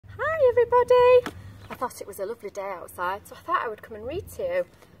everybody. I thought it was a lovely day outside, so I thought I would come and read to you.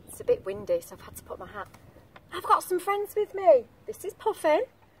 It's a bit windy, so I've had to put my hat. I've got some friends with me. This is Puffin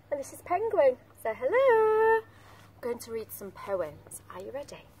and this is Penguin. Say hello. I'm going to read some poems. Are you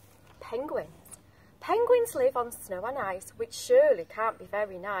ready? Penguins. Penguins live on snow and ice, which surely can't be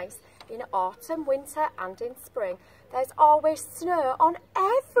very nice. In autumn, winter and in spring, there's always snow on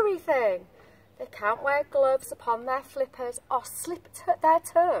everything. They can't wear gloves upon their flippers or slip their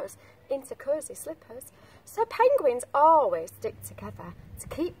toes into cosy slippers. So penguins always stick together to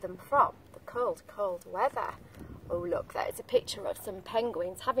keep them from the cold, cold weather. Oh look, there's a picture of some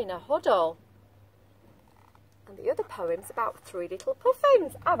penguins having a huddle. And the other poem's about three little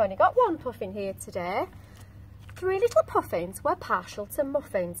puffins. I've only got one puffin here today. Three little puffins were partial to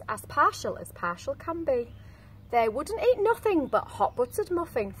muffins, as partial can be. They wouldn't eat nothing but hot buttered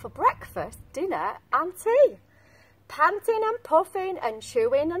muffin for breakfast, dinner and tea. Panting and puffing and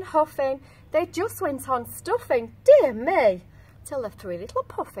chewing and huffing, they just went on stuffing, dear me, till the three little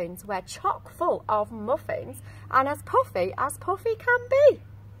puffins were chock full of muffins and as puffy can be.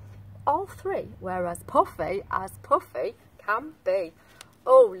 All three were as puffy can be.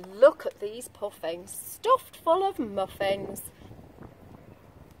 Oh, look at these puffins, stuffed full of muffins.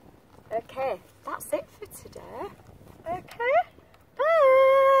 Okay, that's it for today. Okay.